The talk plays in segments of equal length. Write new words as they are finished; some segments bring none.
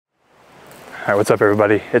Alright, what's up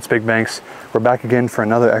everybody? It's BigBankz. We're back again for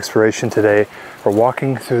another exploration today. We're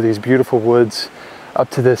walking through these beautiful woods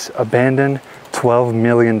up to this abandoned $12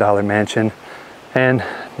 million mansion. And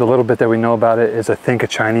the little bit that we know about it is I think a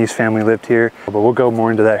Chinese family lived here, but we'll go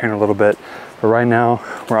more into that here in a little bit. But right now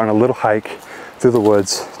we're on a little hike through the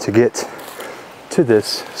woods to get to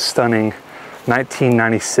this stunning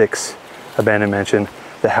 1996 abandoned mansion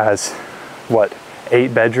that has, what,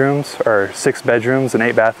 8 bedrooms or 6 bedrooms and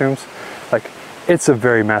 8 bathrooms. Like, it's a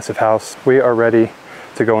very massive house. We are ready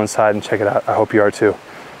to go inside and check it out. I hope you are too.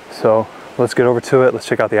 So let's get over to it. Let's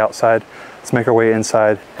check out the outside. Let's make our way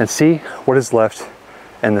inside and see what is left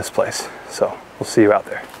in this place. So we'll see you out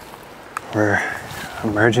there. We're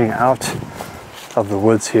emerging out of the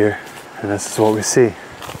woods here, and this is what we see.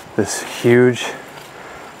 This huge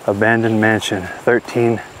abandoned mansion,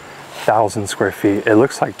 13,000 square feet. It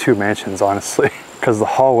looks like 2 mansions, honestly, because the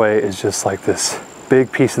hallway is just like this big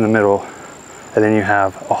piece in the middle, and then you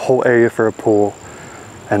have a whole area for a pool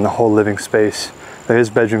and the whole living space. There is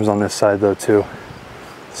bedrooms on this side though too.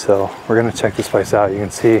 So we're gonna check this place out. You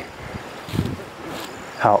can see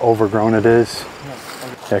how overgrown it is.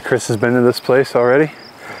 Yeah, Chris has been to this place already.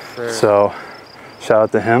 Sure. So shout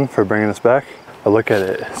out to him for bringing us back. But look at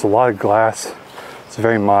it, it's a lot of glass. It's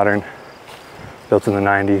very modern, built in the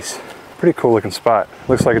 90s. Pretty cool looking spot.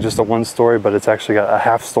 Looks like it's just a 1-story, but it's actually got a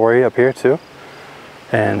half story up here too.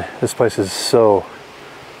 And this place is so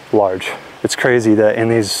large. It's crazy that in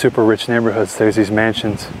these super rich neighborhoods, there's these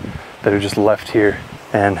mansions that are just left here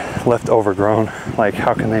and left overgrown. Like,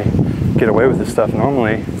 how can they get away with this stuff?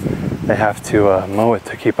 Normally, they have to mow it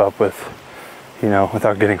to keep up with, you know,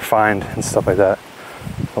 without getting fined and stuff like that.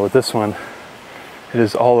 But with this one, it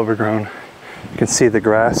is all overgrown. You can see the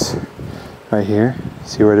grass right here.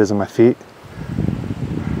 See where it is on my feet?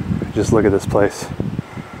 Just look at this place.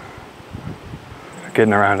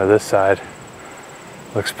 Getting around to this side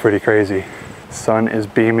looks pretty crazy. Sun is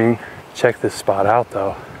beaming. Check this spot out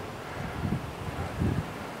though.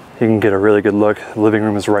 You can get a really good look. The living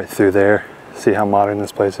room is right through there. See how modern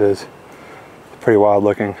this place is. It's pretty wild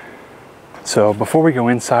looking. So before we go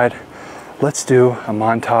inside, let's do a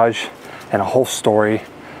montage and a whole story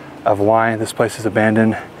of why this place is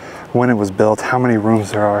abandoned, when it was built, how many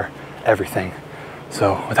rooms there are, everything.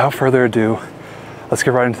 So without further ado, let's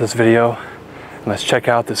get right into this video. And let's check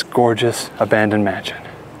out this gorgeous abandoned mansion.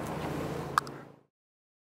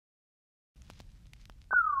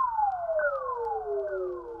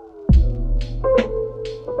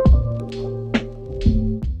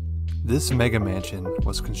 This mega mansion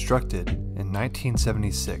was constructed in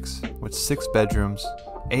 1976 with 6 bedrooms,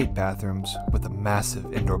 8 bathrooms with a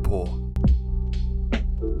massive indoor pool.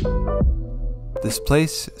 This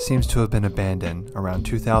place seems to have been abandoned around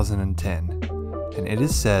 2010. And it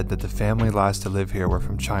is said that the family last to live here were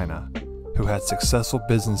from China, who had successful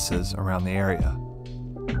businesses around the area.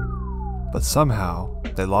 But somehow,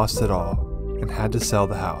 they lost it all and had to sell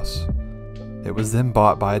the house. It was then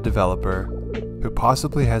bought by a developer who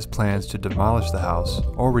possibly has plans to demolish the house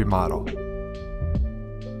or remodel.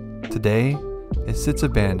 Today, it sits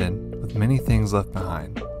abandoned with many things left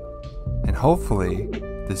behind. And hopefully,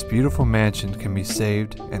 this beautiful mansion can be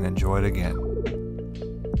saved and enjoyed again.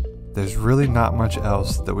 There's really not much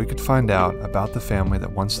else that we could find out about the family that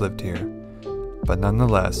once lived here, but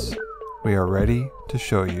nonetheless, we are ready to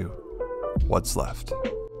show you what's left.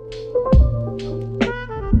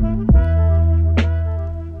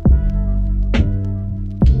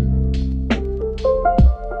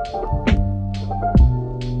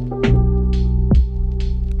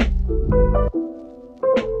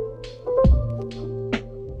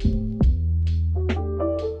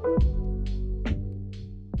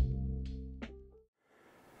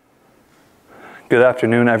 Good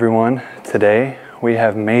afternoon, everyone. Today, we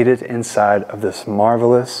have made it inside of this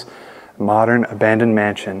marvelous, modern abandoned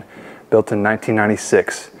mansion built in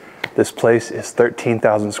 1996. This place is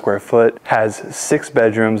 13,000 square foot, has 6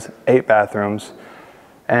 bedrooms, 8 bathrooms,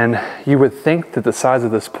 and you would think that the size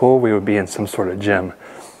of this pool, we would be in some sort of gym.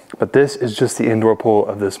 But this is just the indoor pool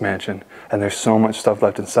of this mansion, and there's so much stuff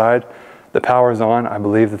left inside. The power is on. I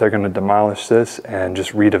believe that they're going to demolish this and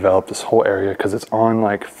just redevelop this whole area because it's on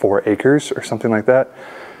like 4 acres or something like that.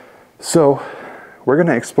 So we're going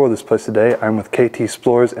to explore this place today. I'm with KT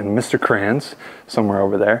Explores and Mr. Crayons somewhere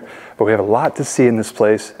over there. But we have a lot to see in this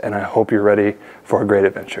place, and I hope you're ready for a great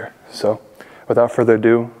adventure. So without further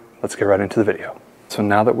ado, let's get right into the video. So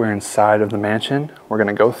now that we're inside of the mansion, we're going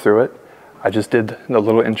to go through it. I just did the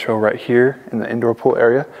little intro right here in the indoor pool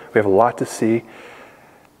area. We have a lot to see.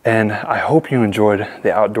 And I hope you enjoyed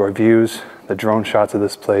the outdoor views, the drone shots of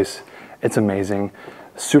this place. It's amazing,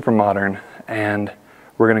 super modern, and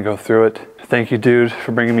We're gonna go through it. Thank you, dude,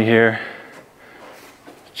 for bringing me here.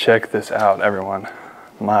 Check this out, everyone.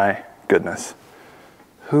 My goodness.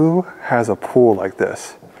 Who has a pool like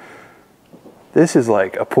this? This is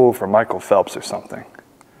like a pool for Michael Phelps or something.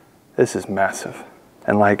 This is massive.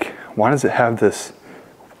 And like, why does it have this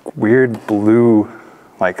weird blue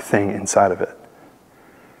like thing inside of it?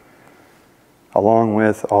 Along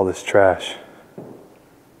with all this trash.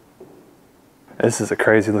 This is a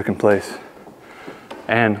crazy looking place.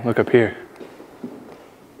 And look up here.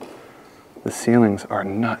 The ceilings are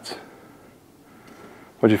nuts.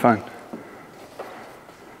 What'd you find?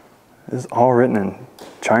 This is all written in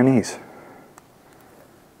Chinese.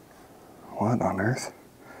 What on earth?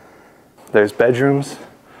 There's bedrooms,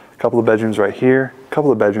 a couple of bedrooms right here, a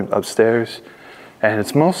couple of bedrooms upstairs, and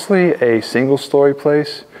it's mostly a single story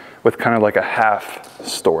place with kind of like a half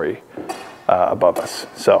story above us.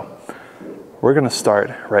 So we're gonna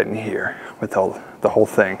start right in here with the whole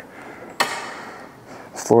thing.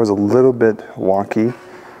 The floor is a little bit wonky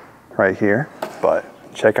right here, but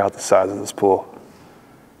check out the size of this pool.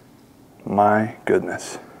 My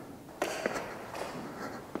goodness.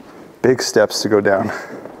 Big steps to go down.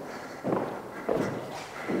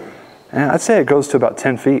 And I'd say it goes to about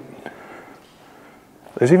 10 feet.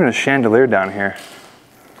 There's even a chandelier down here.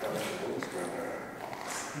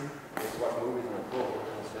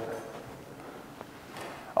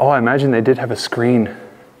 Oh, I imagine they did have a screen.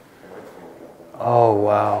 Oh,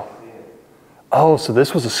 wow. Oh, so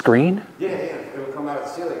this was a screen? Yeah, it would come out of the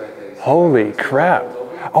ceiling right there. Holy crap.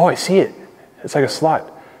 Oh, I see it. It's like a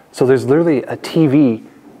slot. So there's literally a TV,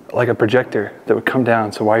 like a projector, that would come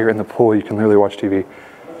down, so while you're in the pool, you can literally watch TV.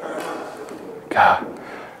 God,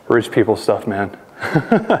 rich people stuff, man.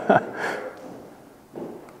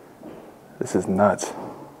 This is nuts.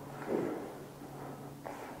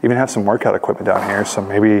 Even have some workout equipment down here, so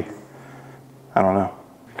maybe, I don't know.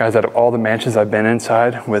 Guys, out of all the mansions I've been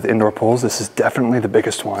inside with indoor pools, this is definitely the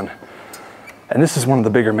biggest one. And this is one of the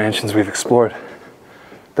bigger mansions we've explored.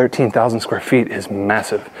 13,000 square feet is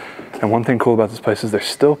massive. And one thing cool about this place is there's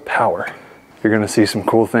still power. You're gonna see some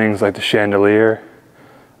cool things like the chandelier,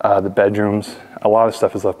 the bedrooms, a lot of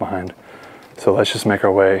stuff is left behind. So let's just make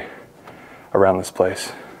our way around this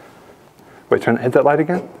place. Wait, hit that light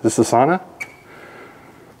again? Is this the sauna?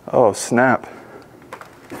 Oh, snap.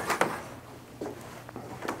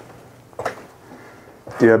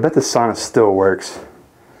 Dude, I bet the sauna still works.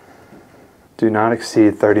 Do not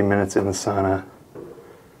exceed 30 minutes in the sauna.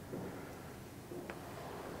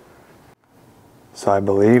 So I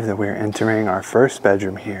believe that we're entering our first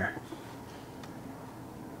bedroom here.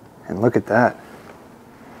 And look at that.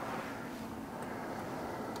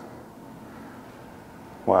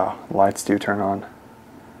 Wow, lights do turn on.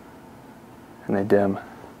 And they dim.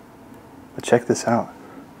 But check this out.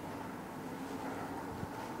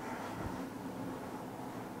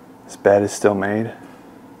 This bed is still made.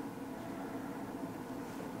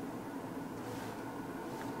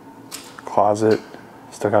 Closet,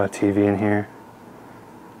 still got a TV in here.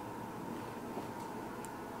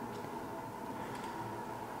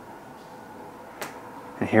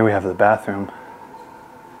 And here we have the bathroom.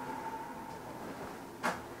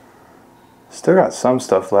 Still got some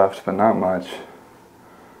stuff left, but not much.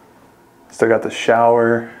 Still got the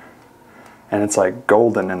shower, and it's like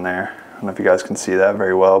golden in there. I don't know if you guys can see that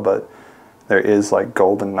very well, but there is like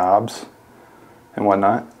golden knobs and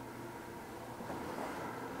whatnot.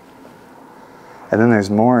 And then there's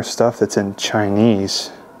more stuff that's in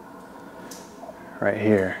Chinese right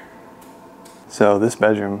here. So this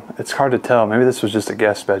bedroom, it's hard to tell. Maybe this was just a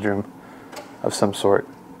guest bedroom of some sort.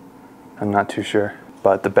 I'm not too sure.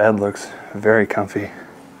 But the bed looks very comfy.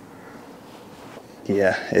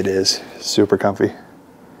 Yeah, it is super comfy.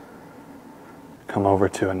 Come over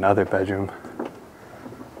to another bedroom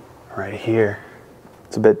right here.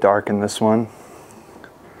 It's a bit dark in this one,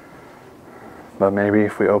 but maybe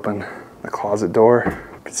if we open the closet door,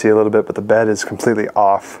 you can see a little bit, but the bed is completely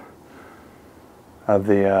off of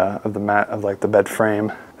the mat, of like the bed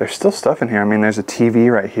frame. There's still stuff in here. I mean, there's a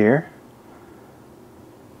TV right here.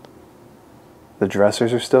 The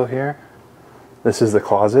dressers are still here. This is the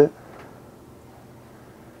closet.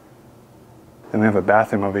 Then we have a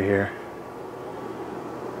bathroom over here.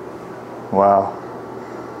 Wow.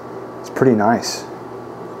 It's pretty nice.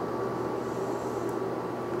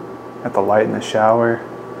 Got the light in the shower.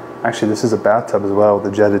 Actually, this is a bathtub as well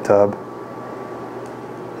with a jetted tub.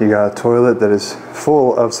 You got a toilet that is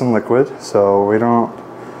full of some liquid, so we don't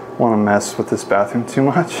want to mess with this bathroom too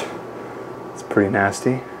much. It's pretty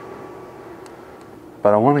nasty.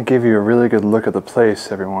 But I want to give you a really good look at the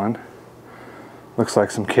place, everyone. Looks like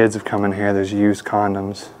some kids have come in here. There's used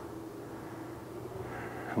condoms.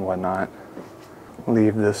 and whatnot,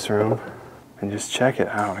 leave this room and just check it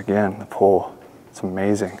out again. The pool, it's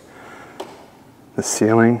amazing. The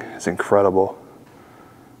ceiling is incredible.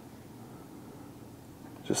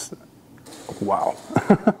 Just wow.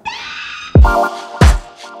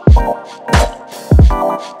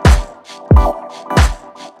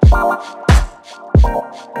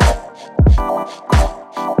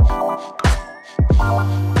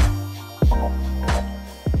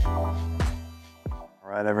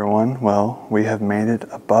 Alright everyone, well, we have made it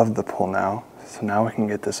above the pool now, so now we can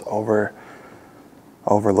get this overlook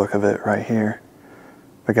of it right here.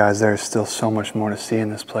 But guys, there's still so much more to see in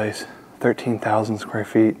this place. 13,000 square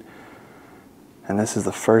feet, and this is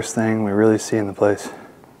the first thing we really see in the place.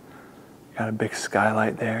 Got a big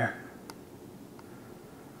skylight there.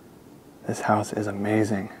 This house is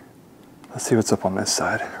amazing. Let's see what's up on this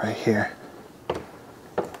side, right here.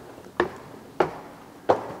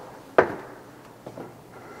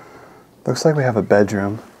 Looks like we have a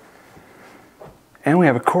bedroom, and we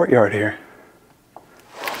have a courtyard here.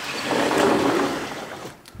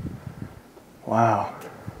 Wow.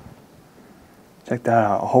 Check that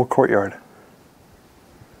out, a whole courtyard.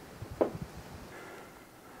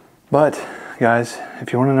 But, guys,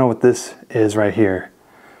 if you want to know what this is right here,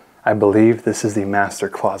 I believe this is the master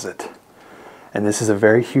closet. And this is a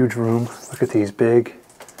very huge room. Look at these big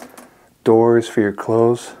doors for your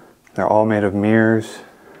clothes. They're all made of mirrors.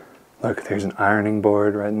 Look, there's an ironing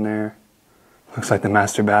board right in there. Looks like the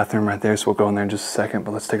master bathroom right there, so we'll go in there in just a second,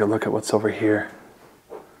 but let's take a look at what's over here.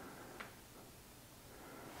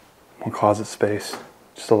 More closet space.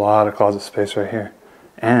 Just a lot of closet space right here.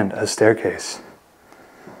 And a staircase.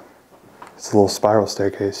 It's a little spiral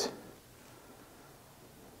staircase.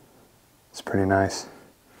 It's pretty nice.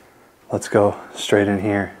 Let's go straight in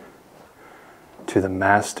here to the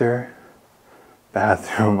master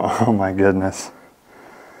bathroom. Oh my goodness.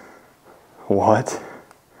 What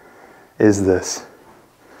is this?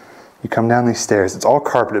 You come down these stairs. It's all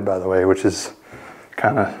carpeted, by the way, which is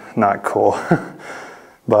kind of not cool.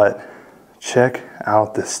 But check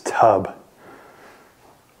out this tub.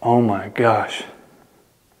 Oh my gosh.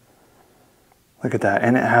 Look at that.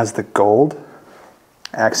 And it has the gold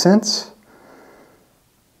accents.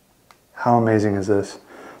 How amazing is this?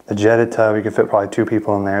 The jetted tub, you can fit probably 2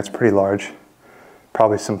 people in there. It's pretty large.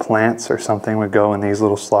 Probably some plants or something would go in these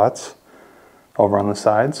little slots over on the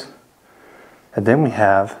sides. And then we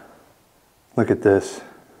have, look at this.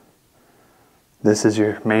 This is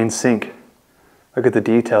your main sink. Look at the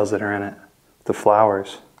details that are in it. The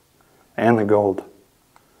flowers and the gold.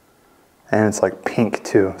 And it's like pink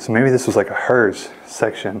too. So maybe this was like a hers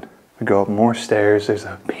section. We go up more stairs. There's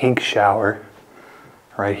a pink shower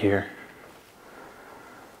right here.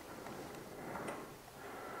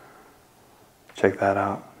 Check that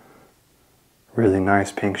out. Really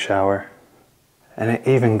nice pink shower. And it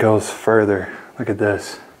even goes further. Look at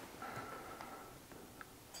this.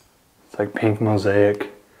 It's like pink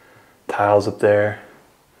mosaic tiles up there.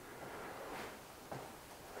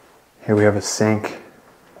 Here we have a sink.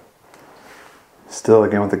 Still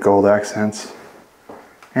again with the gold accents.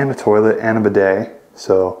 And a toilet and a bidet.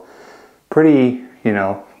 So pretty, you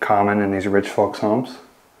know, common in these rich folks' homes.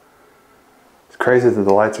 It's crazy that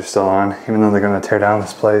the lights are still on, even though they're going to tear down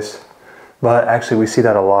this place. But actually we see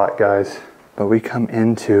that a lot, guys. But we come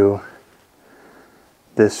into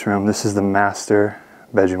this room. This is the master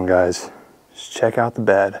bedroom, guys. Just check out the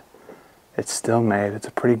bed. It's still made. It's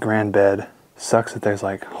a pretty grand bed. Sucks that there's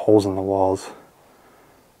like holes in the walls.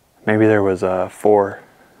 Maybe there was 4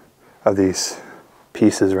 of these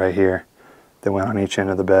pieces right here that went on each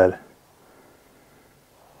end of the bed.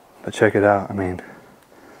 But check it out. I mean,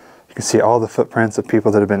 you can see all the footprints of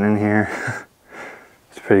people that have been in here.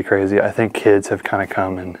 It's pretty crazy. I think kids have kind of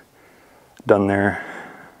come and done their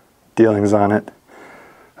dealings on it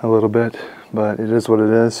a little bit, but it is what it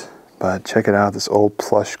is. But check it out, this old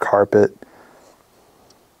plush carpet.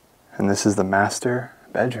 And this is the master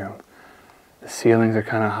bedroom. The ceilings are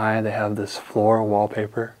kind of high. They have this floral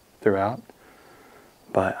wallpaper throughout.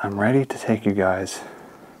 But I'm ready to take you guys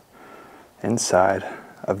inside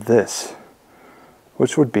of this,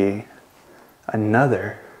 which would be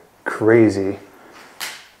another crazy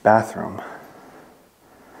bathroom.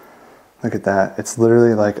 Look at that. It's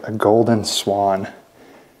literally like a golden swan.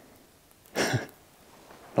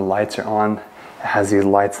 The lights are on. It has these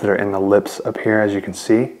lights that are in the lips up here, as you can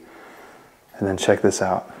see. And then check this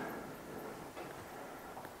out.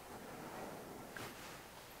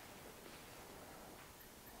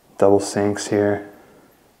 Double sinks here.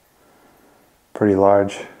 Pretty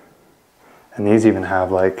large. And these even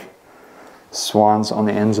have like swans on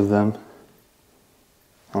the ends of them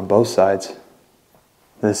on both sides.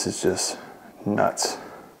 This is just nuts.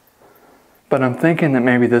 But I'm thinking that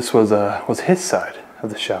maybe this was his side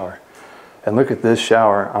of the shower. And look at this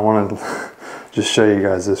shower. I want to just show you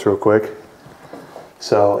guys this real quick.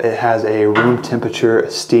 So it has a room temperature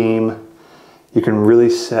steam. You can really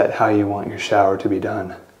set how you want your shower to be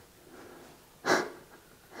done.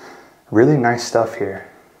 Really nice stuff here.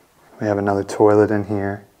 We have another toilet in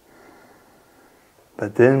here.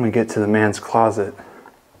 But then we get to the man's closet.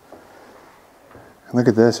 And look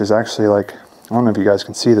at this. There's actually like, I don't know if you guys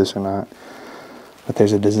can see this or not, but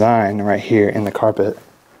there's a design right here in the carpet.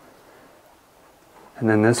 And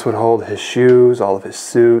then this would hold his shoes, all of his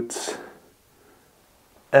suits,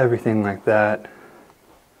 everything like that.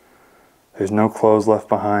 There's no clothes left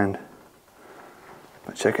behind.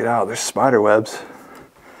 But check it out, there's spider webs.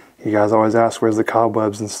 You guys always ask where's the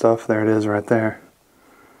cobwebs and stuff. There it is right there.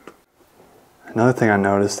 Another thing I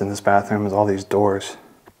noticed in this bathroom is all these doors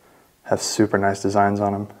have super nice designs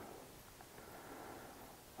on them.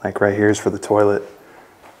 Like right here is for the toilet.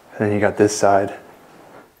 And then you got this side,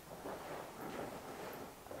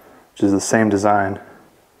 which is the same design.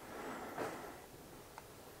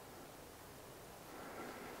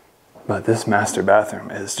 But this master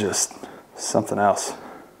bathroom is just something else.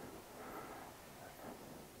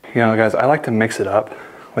 You know, guys, I like to mix it up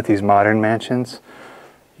with these modern mansions.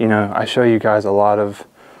 You know, I show you guys a lot of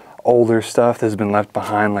older stuff that's been left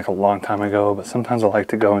behind like a long time ago, but sometimes I like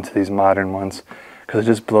to go into these modern ones because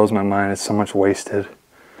it just blows my mind. It's so much wasted.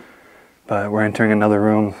 But we're entering another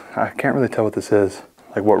room. I can't really tell what this is,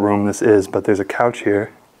 like what room this is, but there's a couch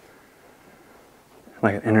here,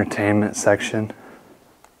 like an entertainment section.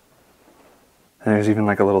 And there's even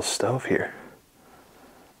like a little stove here.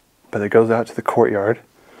 But it goes out to the courtyard.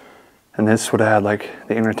 And this would have had like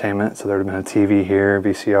the entertainment, so there would have been a TV here,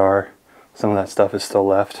 VCR. Some of that stuff is still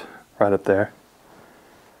left right up there.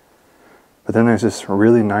 But then there's this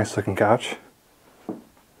really nice looking couch.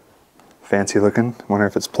 Fancy looking. Wonder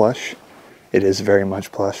if it's plush. It is very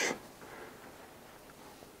much plush.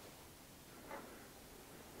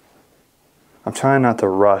 I'm trying not to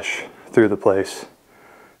rush through the place.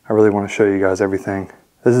 I really want to show you guys everything.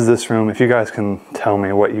 This is this room. If you guys can tell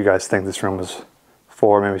me what you guys think this room is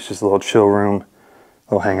for, maybe it's just a little chill room,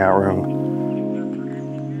 a little hangout room.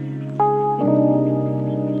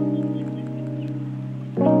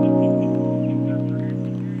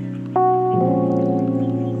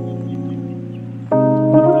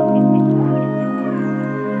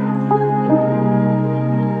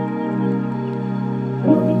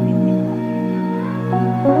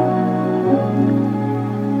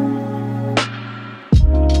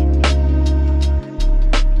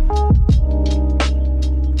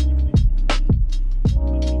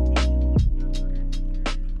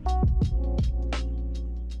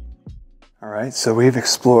 Alright, so we've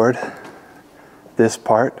explored this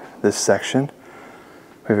part, this section.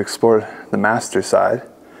 We've explored the master side.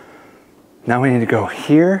 Now we need to go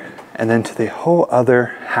here and then to the whole other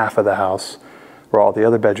half of the house where all the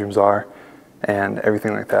other bedrooms are and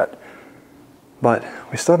everything like that. But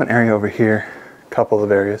we still have an area over here, a couple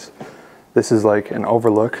of areas. This is like an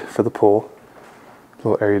overlook for the pool, a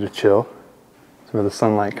little area to chill. So where the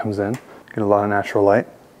sunlight comes in, get a lot of natural light.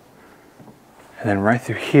 And then right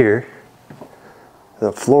through here,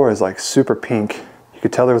 the floor is like super pink. You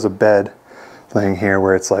could tell there was a bed laying here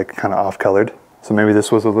where it's like kind of off colored. So maybe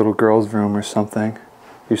this was a little girl's room or something.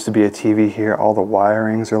 Used to be a TV here. All the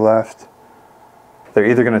wirings are left. They're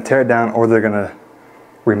either going to tear it down or they're going to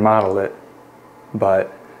remodel it.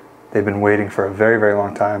 But they've been waiting for a very, very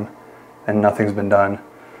long time and nothing's been done.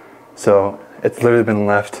 So it's literally been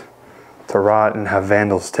left to rot and have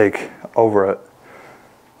vandals take over it.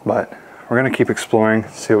 But we're going to keep exploring,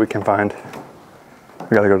 see what we can find.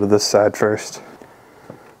 We gotta go to this side first.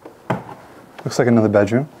 Looks like another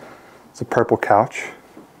bedroom. It's a purple couch.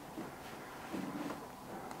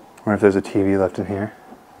 Wonder if there's a TV left in here.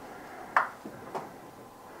 I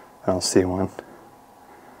don't see one.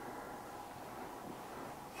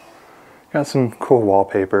 Got some cool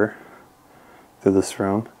wallpaper through this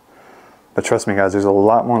room. But trust me guys, there's a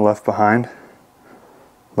lot more left behind.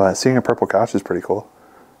 But seeing a purple couch is pretty cool.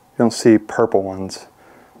 You don't see purple ones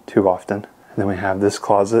too often. And then we have this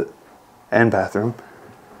closet and bathroom.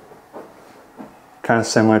 Kind of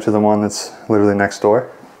similar to the one that's literally next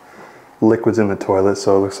door. Liquids in the toilet,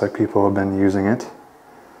 so it looks like people have been using it.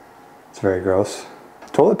 It's very gross.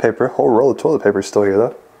 Toilet paper, whole roll of toilet paper is still here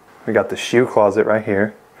though. We got the shoe closet right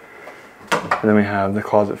here. And then we have the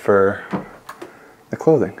closet for the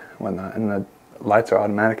clothing and whatnot. And the lights are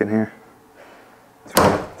automatic in here.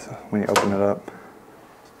 So when you open it up.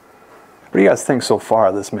 What do you guys think so far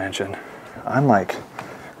of this mansion? I'm like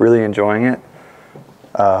really enjoying it.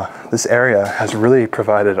 This area has really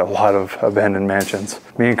provided a lot of abandoned mansions.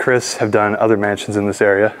 Me and Chris have done other mansions in this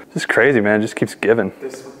area. Just crazy, man. It just keeps giving.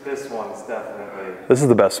 This one's definitely... This is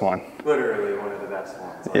the best one. Literally one of the best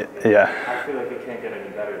ones. Like, yeah. I feel like it can't get any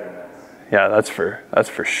better than this. Yeah, that's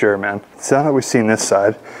for sure, man. So now that we've seen this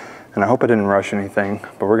side, and I hope I didn't rush anything,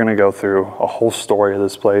 but we're gonna go through a whole story of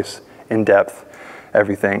this place, in depth,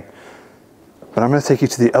 everything. But I'm gonna take you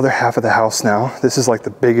to the other half of the house now. This is like the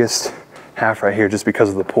biggest half right here just because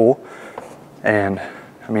of the pool. And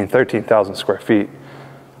I mean, 13,000 square feet.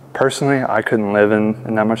 Personally, I couldn't live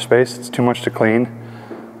in that much space. It's too much to clean.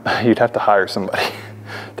 You'd have to hire somebody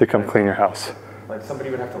to come clean your house. Like somebody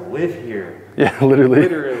would have to live here. Yeah, literally.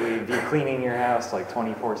 Literally be cleaning your house like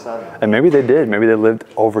 24/7. And maybe they did. Maybe they lived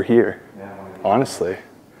over here. Yeah. Honestly,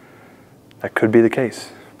 that could be the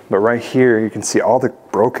case. But right here, you can see all the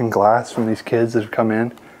broken glass from these kids that have come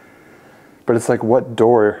in. But it's like, what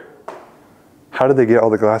door? How did they get all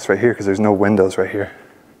the glass right here? Because there's no windows right here.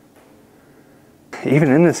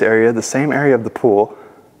 Even in this area, the same area of the pool,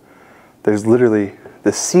 there's literally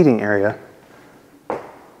the seating area.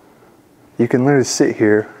 You can literally sit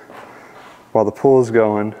here while the pool is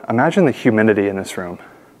going. Imagine the humidity in this room.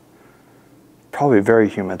 Probably very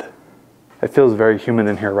humid. It feels very humid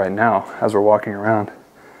in here right now as we're walking around.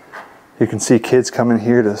 You can see kids coming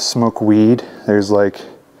here to smoke weed. There's like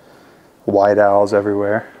white owls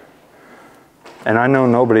everywhere. And I know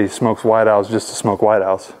nobody smokes white owls just to smoke white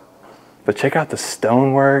owls. But check out the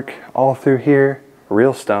stonework all through here.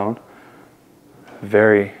 Real stone.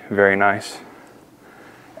 Very, very nice.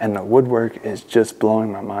 And the woodwork is just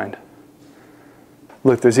blowing my mind.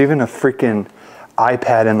 Look, there's even a freaking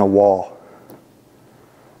iPad in the wall.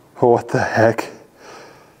 What the heck?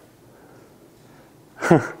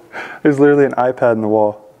 There's literally an iPad in the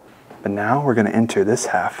wall. But now we're gonna enter this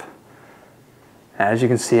half. As you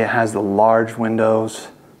can see, it has the large windows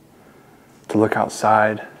to look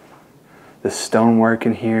outside. The stonework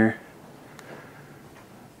in here.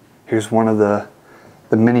 Here's one of the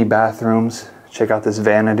mini bathrooms. Check out this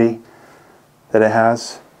vanity that it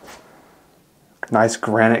has. Nice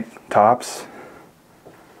granite tops.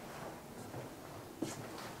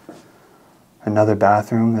 Another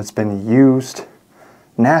bathroom that's been used.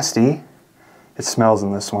 Nasty. It smells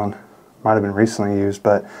in this one. Might have been recently used,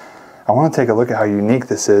 but I want to take a look at how unique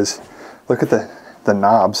this is. Look at the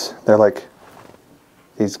knobs. They're like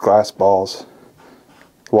these glass balls.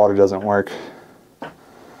 The water doesn't work.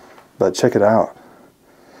 But check it out.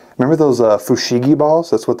 Remember those fushigi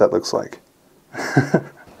balls? That's what that looks like.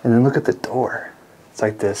 And then look at the door. It's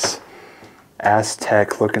like this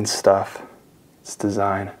Aztec looking stuff. It's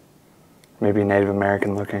design. Maybe Native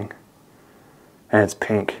American looking. And it's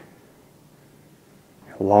pink.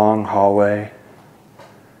 Long hallway.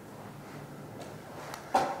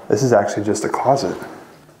 This is actually just a closet.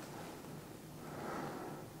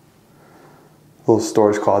 Little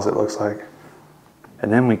storage closet looks like.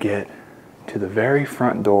 And then we get to the very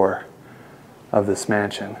front door of this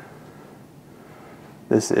mansion.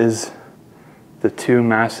 This is the two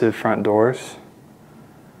massive front doors,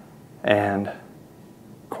 and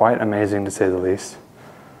quite amazing to say the least.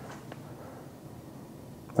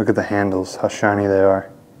 Look at the handles, how shiny they are.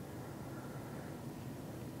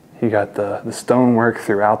 You got the stonework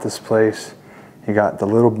throughout this place. You got the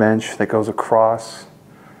little bench that goes across.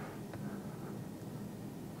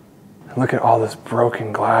 And look at all this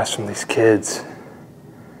broken glass from these kids.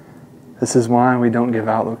 This is why we don't give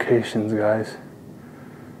out locations, guys.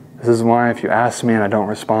 This is why if you ask me and I don't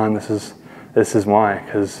respond, this is why,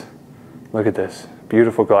 because look at this.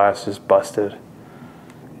 Beautiful glass just busted.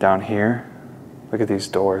 Down here, look at these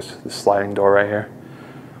doors, this sliding door right here.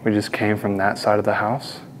 We just came from that side of the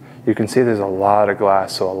house. You can see there's a lot of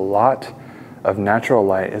glass, so a lot of natural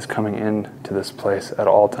light is coming into this place at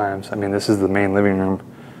all times. I mean, this is the main living room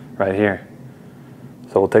right here.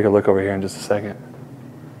 So we'll take a look over here in just a second.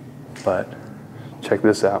 But check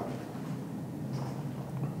this out.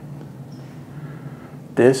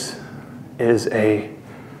 This is a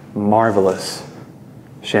marvelous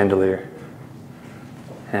chandelier.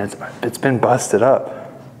 And it's been busted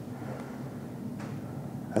up.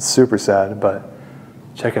 That's super sad, but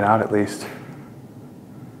check it out at least.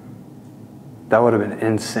 That would have been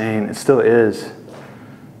insane. It still is.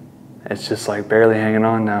 It's just like barely hanging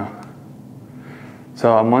on now.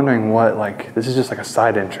 So I'm wondering what, like, this is just like a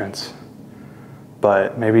side entrance,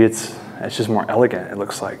 but maybe it's just more elegant, it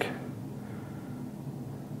looks like.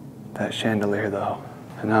 That chandelier though.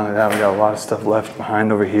 And not only that, we got a lot of stuff left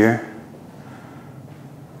behind over here.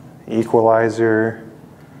 Equalizer,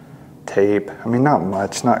 tape. I mean, not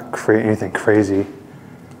much, not anything crazy.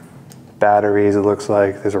 Batteries, it looks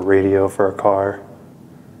like. There's a radio for a car.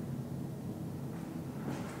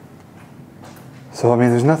 So, I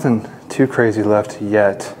mean, there's nothing too crazy left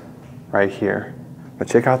yet right here. But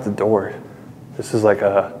check out the door. This is like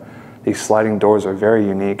these sliding doors are very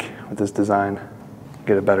unique with this design.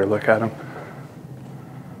 Get a better look at them.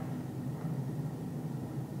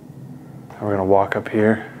 And we're gonna walk up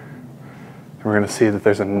here and we're gonna see that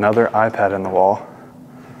there's another iPad in the wall,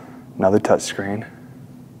 another touchscreen.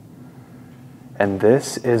 And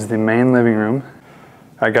this is the main living room.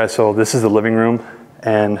 All right guys, so this is the living room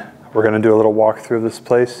and we're gonna do a little walkthrough of this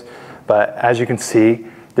place. But as you can see,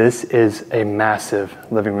 this is a massive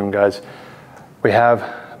living room, guys. We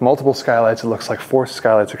have multiple skylights. It looks like 4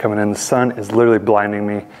 skylights are coming in. The sun is literally blinding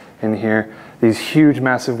me in here. These huge,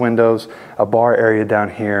 massive windows, a bar area down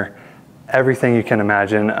here, everything you can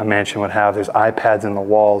imagine a mansion would have. There's iPads in the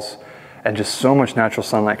walls and just so much natural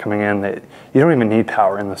sunlight coming in that you don't even need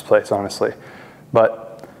power in this place, honestly.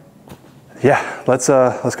 But yeah, let's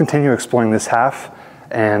continue exploring this half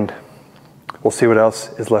and we'll see what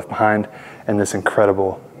else is left behind in this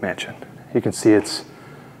incredible mansion. You can see it's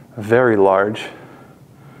very large.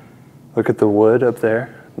 Look at the wood up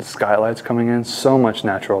there, the skylights coming in, so much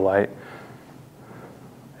natural light.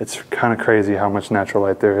 It's kind of crazy how much natural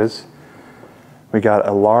light there is. We got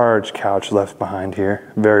a large couch left behind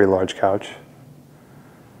here, very large couch.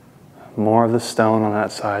 More of the stone on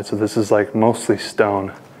that side, so this is like mostly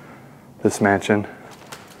stone, this mansion.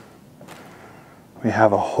 We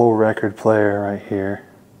have a whole record player right here.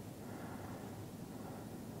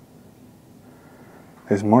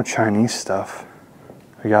 There's more Chinese stuff.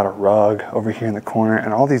 We got a rug over here in the corner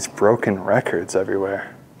and all these broken records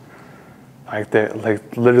everywhere.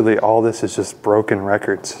 Like literally all this is just broken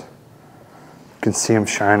records. You can see them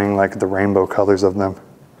shining like the rainbow colors of them.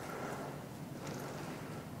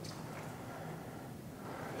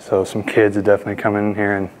 So some kids are definitely coming in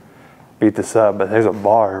here and beat this up, but there's a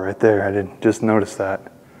bar right there. I didn't just notice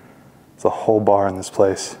that. It's a whole bar in this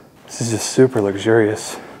place. This is just super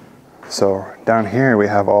luxurious. So down here we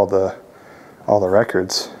have all the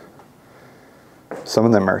records. Some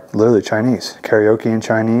of them are literally Chinese, karaoke in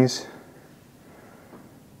Chinese.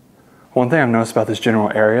 One thing I've noticed about this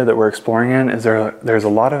general area that we're exploring in is there's a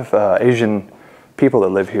lot of Asian people that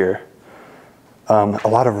live here. A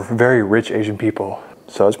lot of very rich Asian people.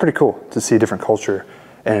 So it's pretty cool to see a different culture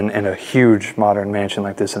in a huge modern mansion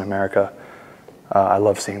like this in America. I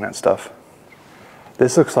love seeing that stuff.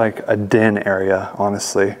 This looks like a den area,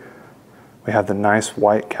 honestly. We have the nice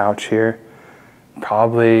white couch here.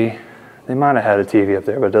 Probably, they might have had a TV up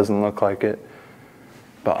there, but it doesn't look like it.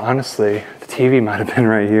 But honestly, the TV might have been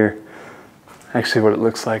right here. Actually, what it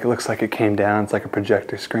looks like it came down. It's like a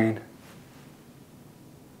projector screen.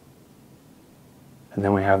 And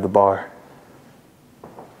then we have the bar.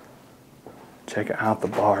 Check out the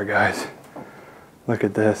bar, guys. Look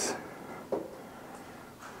at this.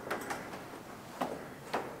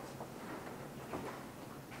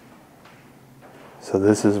 So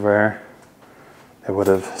this is where they would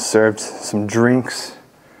have served some drinks,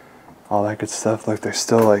 all that good stuff. Look, there's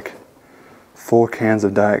still like full cans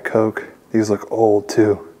of Diet Coke. These look old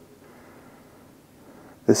too.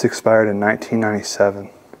 This expired in 1997.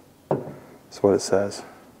 That's what it says.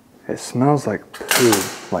 It smells like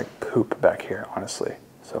poop back here, honestly.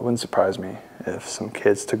 So it wouldn't surprise me if some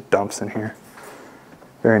kids took dumps in here.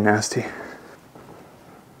 Very nasty.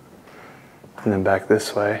 And then back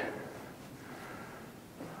this way.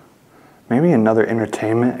 Maybe another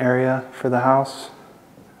entertainment area for the house.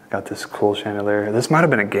 Got this cool chandelier. This might have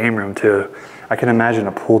been a game room too. I can imagine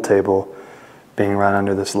a pool table being right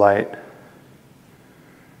under this light.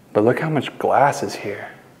 But look how much glass is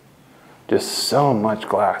here. Just so much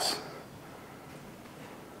glass.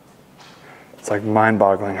 It's like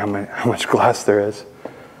mind-boggling how much glass there is.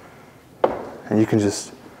 And you can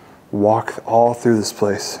just walk all through this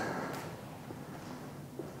place.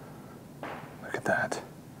 Look at that.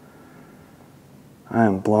 I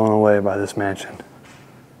am blown away by this mansion.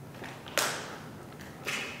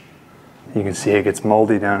 You can see it gets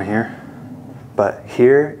moldy down here. But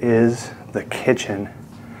here is the kitchen.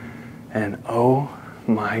 And oh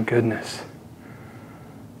my goodness.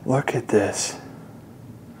 Look at this.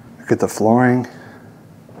 Look at the flooring.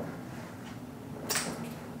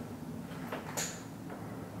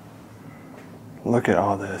 Look at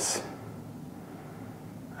all this.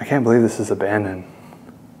 I can't believe this is abandoned.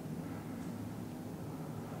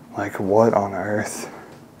 Like, what on earth?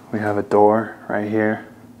 We have a door right here.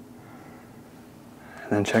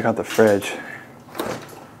 And then check out the fridge.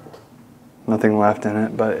 Nothing left in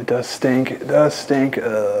it, but it does stink. It does stink.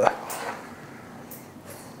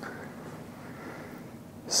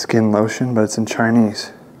 Skin lotion, but it's in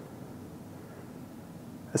Chinese.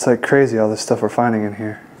 It's like crazy all this stuff we're finding in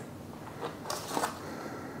here.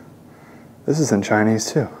 This is in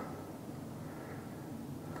Chinese too.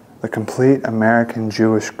 The Complete American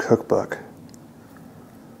Jewish Cookbook.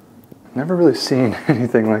 Never really seen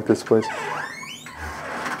anything like this place.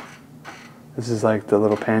 This is like the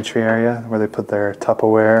little pantry area where they put their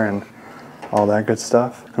Tupperware and all that good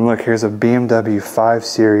stuff. And look, here's a BMW 5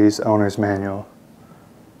 Series owner's manual.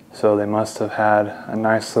 So they must have had a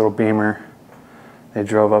nice little Beamer. They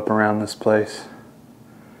drove up around this place.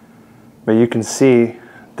 But you can see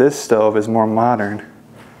this stove is more modern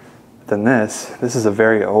than this. This is a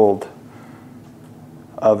very old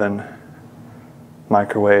oven,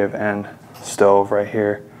 microwave, and stove right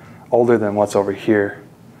here. Older than what's over here.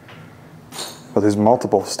 But there's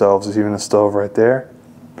multiple stoves. There's even a stove right there.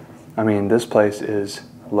 I mean, this place is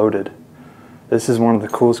loaded. This is one of the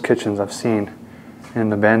coolest kitchens I've seen in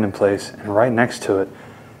an abandoned place. And right next to it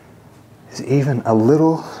is even a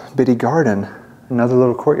little bitty garden, another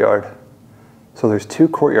little courtyard. So there's 2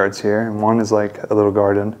 courtyards here, and one is like a little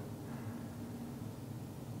garden.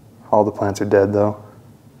 All the plants are dead though.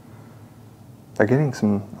 They're getting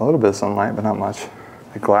a little bit of sunlight, but not much.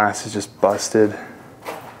 The glass is just busted.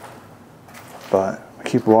 But I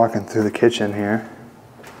keep walking through the kitchen here.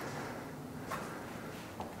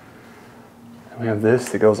 And we have this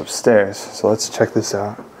that goes upstairs. So let's check this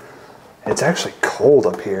out. It's actually cold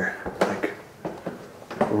up here. Like,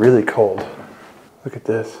 really cold. Look at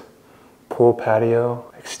this. Pool patio,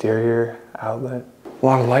 exterior outlet. A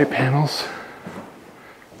lot of light panels.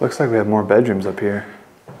 Looks like we have more bedrooms up here.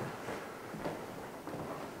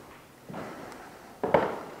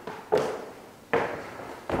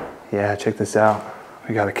 Yeah, check this out.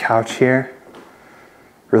 We got a couch here.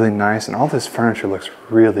 Really nice, and all this furniture looks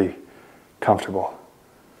really comfortable.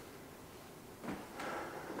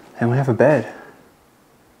 And we have a bed.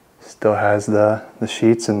 Still has the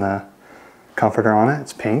sheets and the comforter on it.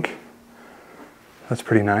 It's pink. That's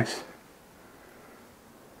pretty nice.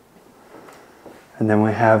 And then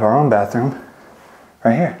we have our own bathroom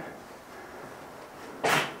right here.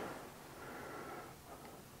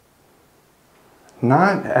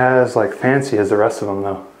 Not as like fancy as the rest of them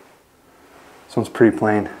though. This one's pretty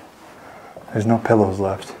plain. There's no pillows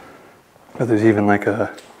left. But there's even like an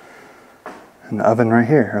oven right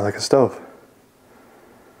here, or like a stove.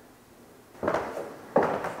 Do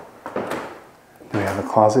we have a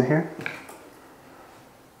closet here?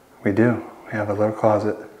 We do. We have a little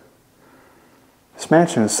closet. This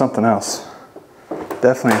mansion is something else.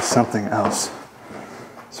 Definitely is something else.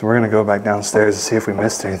 So we're gonna go back downstairs to see if we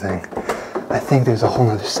missed anything. I think there's a whole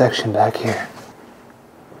other section back here.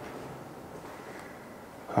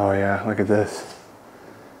 Oh yeah, look at this.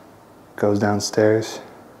 Goes downstairs.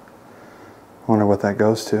 Wonder what that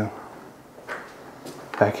goes to.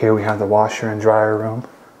 Back here we have the washer and dryer room.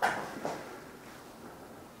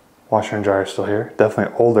 Washer and dryer still here.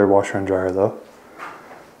 Definitely older washer and dryer though.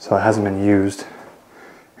 So it hasn't been used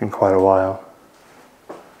in quite a while.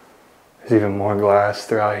 There's even more glass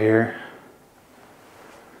throughout here.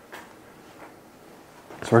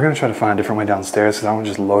 So we're gonna try to find a different way downstairs because that one's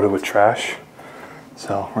just loaded with trash.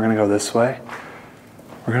 So we're gonna go this way.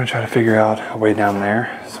 We're gonna try to figure out a way down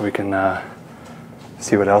there so we can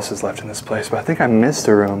see what else is left in this place. But I think I missed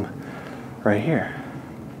a room right here.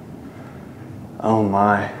 Oh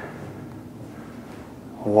my.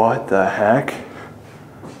 What the heck?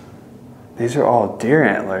 These are all deer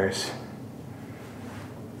antlers.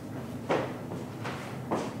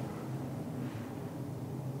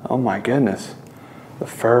 Oh my goodness. The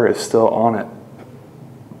fur is still on it.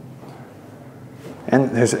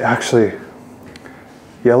 And there's actually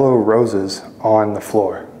yellow roses on the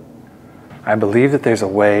floor. I believe that there's a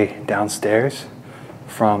way downstairs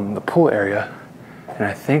from the pool area, and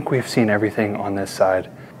I think we've seen everything on this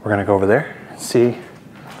side. We're gonna go over there and see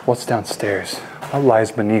what's downstairs. What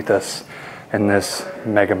lies beneath us in this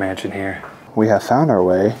mega mansion here. We have found our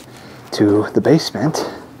way to the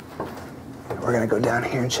basement. We're gonna go down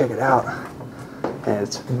here and check it out. And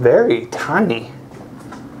it's very tiny.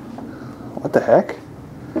 What the heck?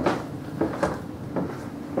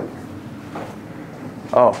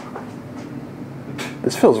 Oh.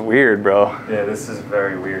 This feels weird, bro. Yeah, this is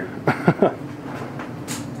very weird.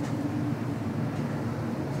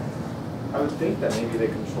 I would think that maybe they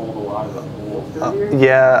controlled a lot of the pool through here.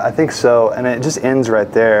 Yeah, I think so. And it just ends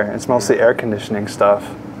right there. It's mostly air conditioning stuff.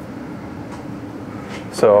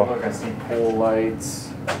 So. Look, I see pool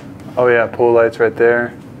lights. Oh yeah, pool lights right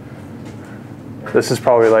there. This is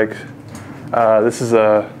probably like, this is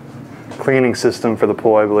a cleaning system for the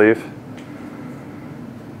pool, I believe.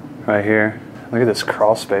 Right here. Look at this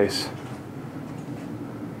crawl space.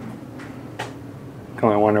 Can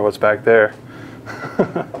only wonder what's back there.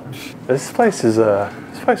 This place is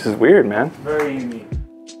weird, man. Very unique.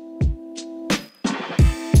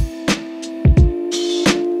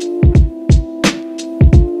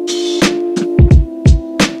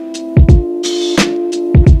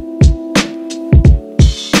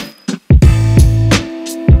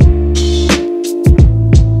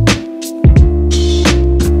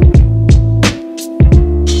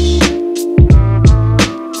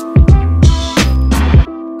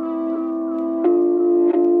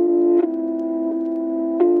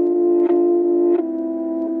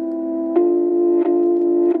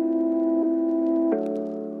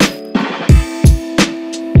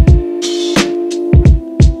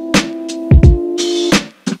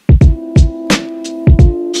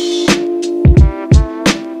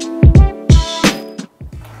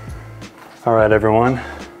 All right, everyone,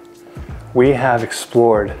 we have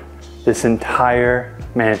explored this entire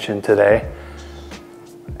mansion today,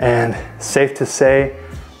 and safe to say,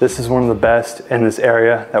 this is one of the best in this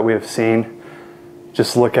area that we have seen.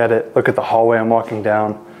 Just look at it, look at the hallway I'm walking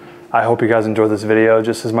down. I hope you guys enjoyed this video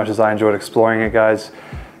just as much as I enjoyed exploring it, guys.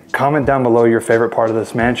 Comment down below your favorite part of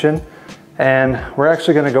this mansion, and we're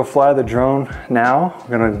actually gonna go fly the drone now.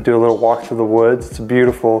 We're gonna do a little walk through the woods. It's a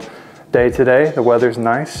beautiful day today, the weather's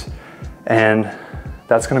nice. And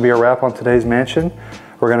that's gonna be a wrap on today's mansion.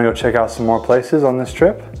 We're gonna go check out some more places on this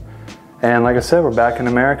trip. And like I said, we're back in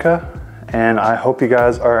America, and I hope you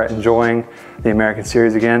guys are enjoying the American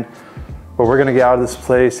series again. But we're gonna get out of this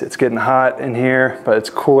place. It's getting hot in here, but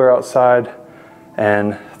it's cooler outside.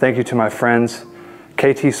 And thank you to my friends,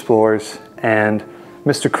 KT Explorers and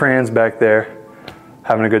Mr. Crayons back there,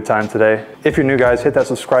 having a good time today. If you're new, guys, hit that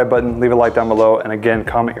subscribe button, leave a like down below, and again,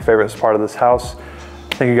 comment your favorite part of this house.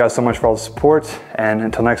 Thank you guys so much for all the support, and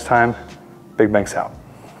until next time, BigBankz out.